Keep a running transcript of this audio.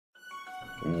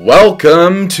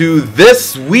Welcome to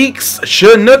this week's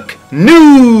Chinook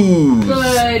News!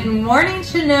 Good morning,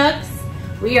 Chinooks!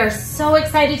 We are so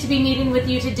excited to be meeting with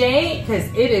you today because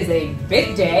it is a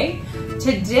big day.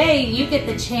 Today you get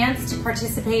the chance to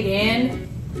participate in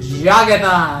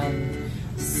Jogathon.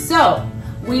 So,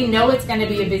 we know it's going to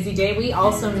be a busy day. We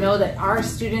also know that our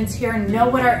students here know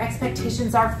what our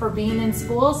expectations are for being in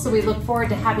school, so we look forward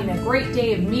to having a great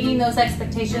day of meeting those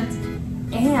expectations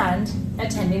and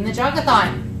attending the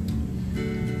Jogathon.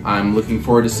 I'm looking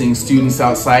forward to seeing students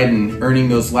outside and earning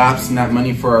those laps and that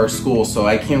money for our school, so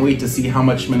I can't wait to see how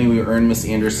much money we earn, Miss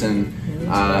Anderson.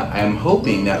 I'm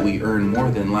hoping that we earn more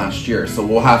than last year, so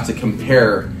we'll have to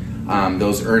compare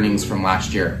those earnings from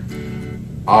last year.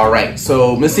 All right,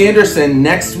 so Miss Anderson,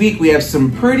 next week we have some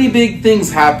pretty big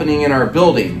things happening in our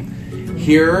building.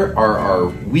 Here are our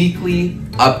weekly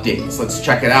updates. Let's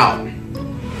check it out.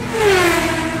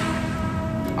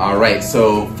 All right,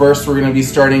 so first we're gonna be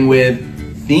starting with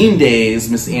theme days,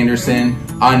 Miss Anderson.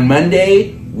 On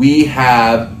Monday, we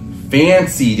have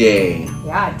Fancy Day.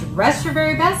 Yeah, dress your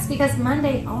very best because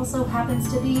Monday also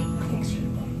happens to be Picture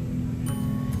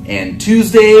Day. And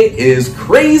Tuesday is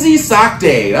Crazy Sock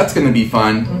Day. That's gonna be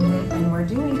fun. And we're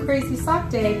doing Crazy Sock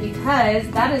Day because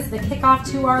that is the kickoff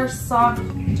to our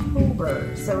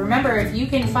Socktober. So remember, if you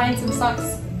can find some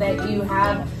socks that you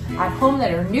have at home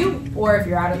that are new, or if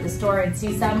you're out at the store and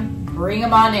see some, bring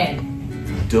them on in.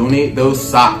 Donate those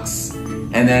socks.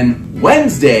 And then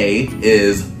Wednesday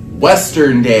is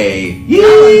Western Day.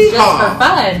 Yeehaw! Just for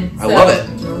fun. I love it.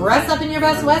 Dress up in your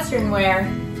best Western wear.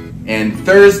 And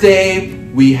Thursday,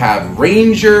 we have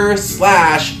Ranger/CRE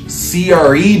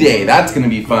Day. That's going to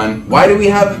be fun. Why do we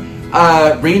have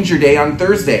Ranger Day on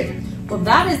Thursday? Well,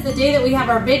 that is the day that we have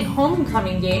our big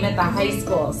homecoming game at the high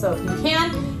school. So if you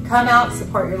can, come out,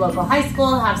 support your local high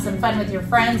school, have some fun with your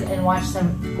friends, and watch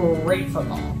some great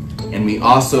football. And we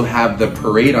also have the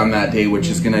parade on that day, which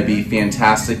is going to be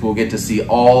fantastic. We'll get to see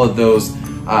all of those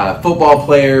football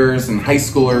players and high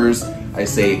schoolers, I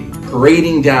say,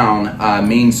 parading down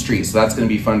Main Street. So that's going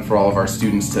to be fun for all of our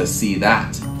students to see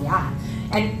that. Yeah.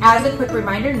 And as a quick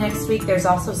reminder, next week there's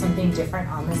also something different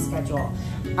on the schedule.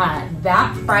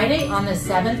 That Friday on the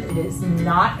 7th, it is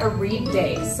not a read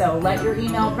day. So let your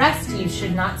email rest. You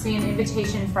should not see an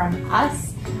invitation from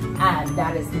us.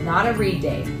 That is not a read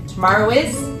day. Tomorrow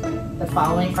is, the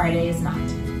following Friday is not.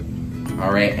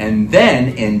 All right, and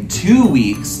then in 2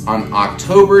 weeks, on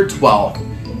October 12th,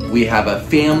 we have a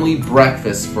family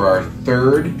breakfast for our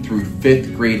 3rd through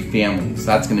 5th grade families.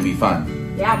 That's going to be fun.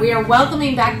 Yeah, we are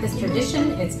welcoming back this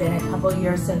tradition. It's been a couple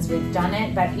years since we've done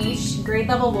it, but each grade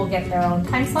level will get their own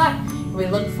time slot. We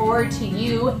look forward to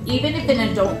you. Even if an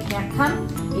adult can't come,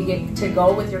 you get to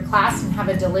go with your class and have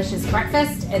a delicious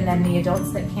breakfast, and then the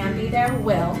adults that can be there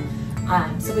will.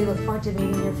 So we look forward to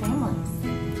meeting your families.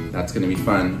 That's going to be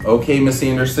fun. Okay, Miss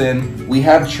Anderson, we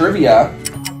have trivia.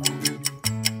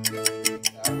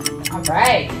 All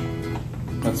right.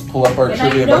 Let's pull up our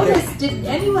trivia bucket. bucket. I noticed, did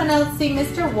anyone else see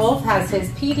Mr. Wolf has his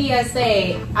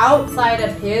PDSA outside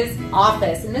of his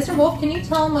office? And Mr. Wolf, can you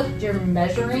tell him what you're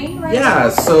measuring right now? Yeah,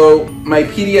 so my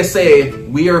PDSA,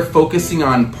 we are focusing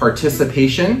on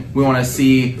participation. We want to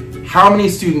see how many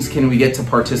students can we get to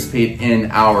participate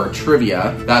in our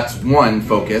trivia. That's one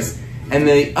focus. And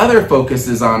the other focus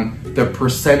is on the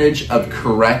percentage of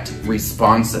correct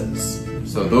responses.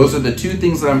 So those are the two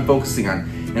things that I'm focusing on.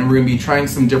 And we're going to be trying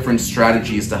some different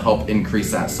strategies to help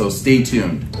increase that. So stay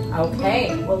tuned.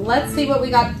 Okay, well, let's see what we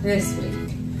got this week.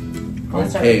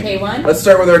 Let's start with K1. Let's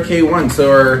start with our K1. So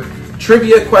our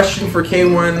trivia question for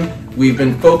K1, we've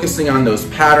been focusing on those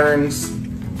patterns.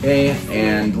 Okay,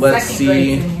 and let's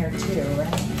see. Second grade's in here too,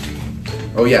 right?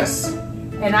 Oh, yes.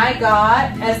 And I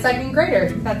got a second grader.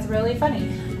 That's really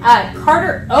funny.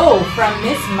 Carter O from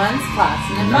Miss Munn's class.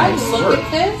 And if I look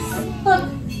at this, look,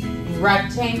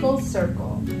 rectangle, circle.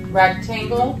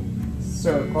 Rectangle,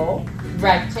 circle,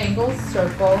 rectangle,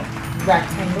 circle,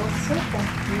 rectangle, circle.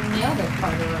 You nailed it,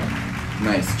 Carter.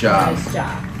 Nice job. Nice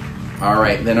job. All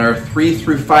right, then our 3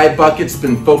 through 5 bucket's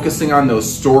been focusing on those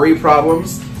story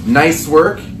problems. Nice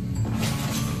work.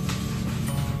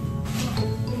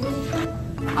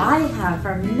 I have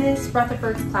from Miss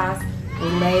Rutherford's class,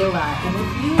 Layla. And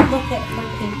if you look at her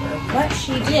paper, what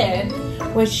she did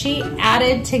was she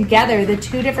added together the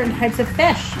 2 different types of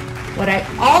fish. What I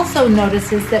also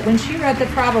noticed is that when she read the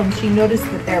problem, she noticed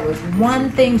that there was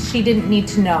one thing she didn't need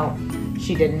to know.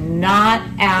 She did not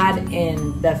add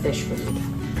in the fish food.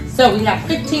 So we have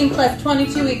 15 plus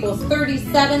 22 equals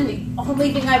 37. The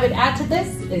only thing I would add to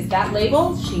this is that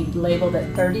label. She labeled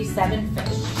it 37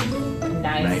 fish.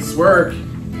 Nice. Nice work.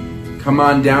 Come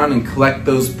on down and collect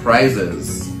those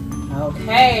prizes.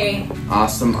 Okay.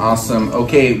 Awesome, awesome.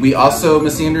 Okay, we also,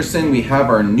 Miss Anderson, we have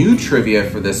our new trivia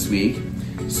for this week.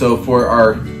 So for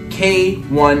our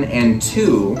K1 and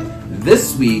 2,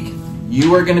 this week,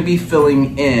 you are going to be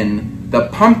filling in the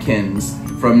pumpkins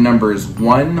from numbers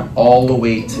 1 all the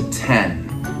way to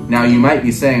 10. Now you might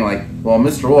be saying like, well,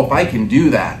 Mr. Wolf, I can do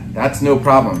that. That's no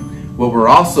problem. What we're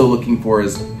also looking for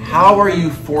is how are you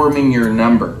forming your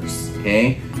numbers,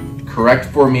 okay? Correct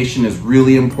formation is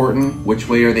really important. Which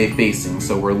way are they facing?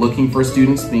 So we're looking for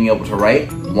students being able to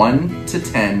write 1 to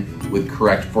 10 with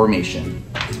correct formation.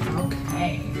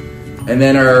 Okay. And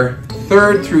then our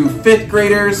 3rd through 5th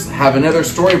graders have another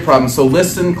story problem, so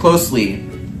listen closely.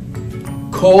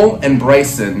 Cole and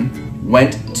Bryson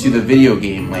went to the video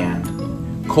game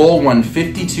land. Cole won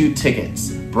 52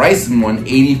 tickets. Bryson won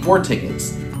 84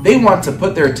 tickets. They want to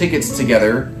put their tickets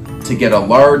together to get a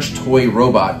large toy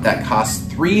robot that costs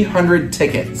 300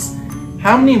 tickets.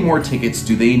 How many more tickets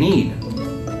do they need?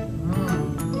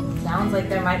 Sounds like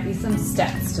there might be some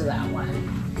steps to that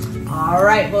one. All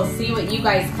right, we'll see what you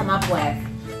guys come up with.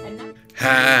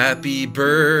 Happy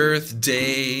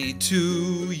birthday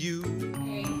to you.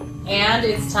 And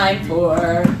it's time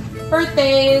for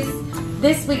birthdays.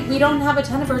 This week we don't have a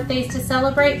ton of birthdays to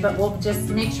celebrate, but we'll just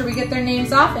make sure we get their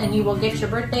names off and you will get your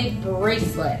birthday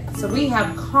bracelet. So we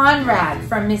have Conrad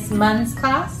from Miss Munn's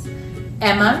class,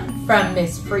 Emma from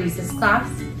Miss Freeze's class,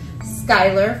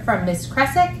 Skylar from Miss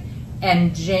Kresick,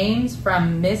 and James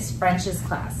from Miss French's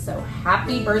class. So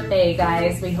happy birthday,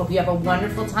 guys. We hope you have a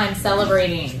wonderful time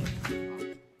celebrating.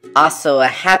 Also, a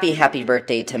happy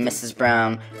birthday to Mrs.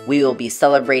 Brown. We will be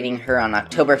celebrating her on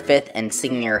October 5th and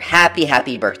singing her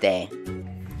happy birthday.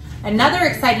 Another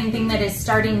exciting thing that is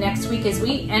starting next week as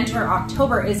we enter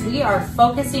October is we are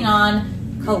focusing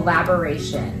on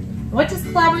collaboration. What does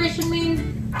collaboration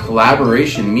mean?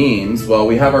 Collaboration means, well,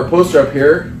 we have our poster up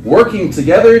here, working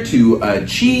together to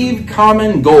achieve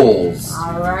common goals.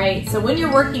 All right, so when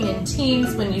you're working in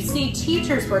teams, when you see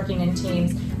teachers working in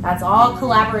teams, that's all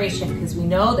collaboration because we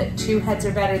know that 2 heads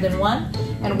are better than 1,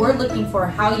 and we're looking for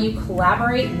how you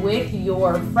collaborate with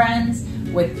your friends,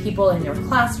 with people in your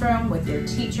classroom, with your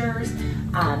teachers,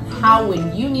 how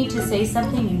when you need to say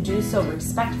something, you do so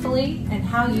respectfully, and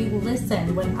how you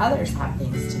listen when others have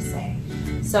things to say.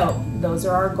 So those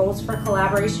are our goals for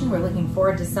collaboration. We're looking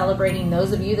forward to celebrating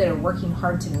those of you that are working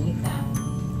hard to meet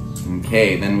them.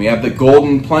 Okay, then we have the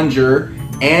golden plunger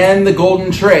and the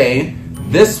golden tray.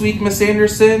 This week, Miss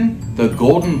Anderson, the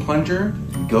golden plunger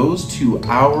goes to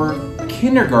our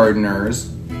kindergartners,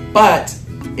 but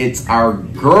it's our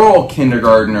girl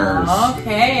kindergartners.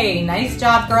 Okay, nice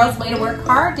job, girls. Way to work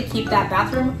hard to keep that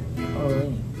bathroom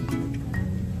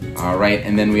clean. All right,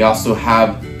 and then we also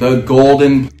have the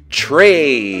golden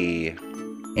Tray.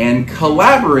 And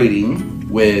collaborating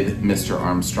with Mr.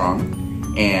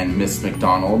 Armstrong and Miss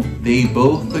McDonald, they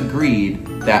both agreed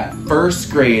that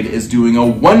 1st grade is doing a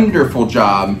wonderful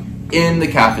job in the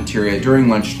cafeteria during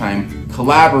lunchtime,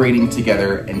 collaborating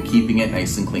together and keeping it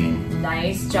nice and clean.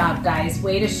 Nice job, guys.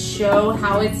 Way to show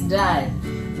how it's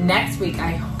done. Next week,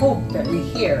 I hope that we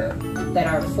hear that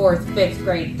our 4th, 5th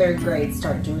grade, 3rd grade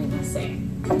start doing the same.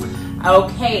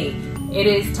 Okay, it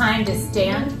is time to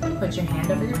stand. Put your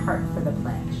hand over your heart for the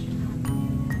pledge.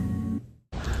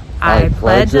 I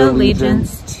pledge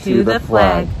allegiance to the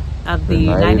flag of the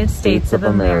United States of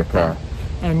America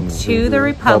and to the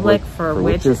republic for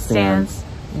which it stands,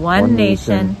 one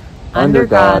nation, under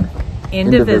God,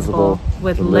 indivisible,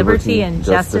 with liberty and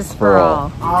justice for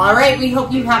all. All right, we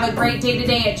hope you have a great day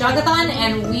today at Jogathon,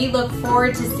 and we look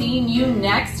forward to seeing you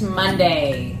next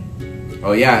Monday.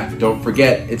 Oh yeah, don't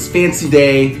forget, it's Fancy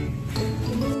Day.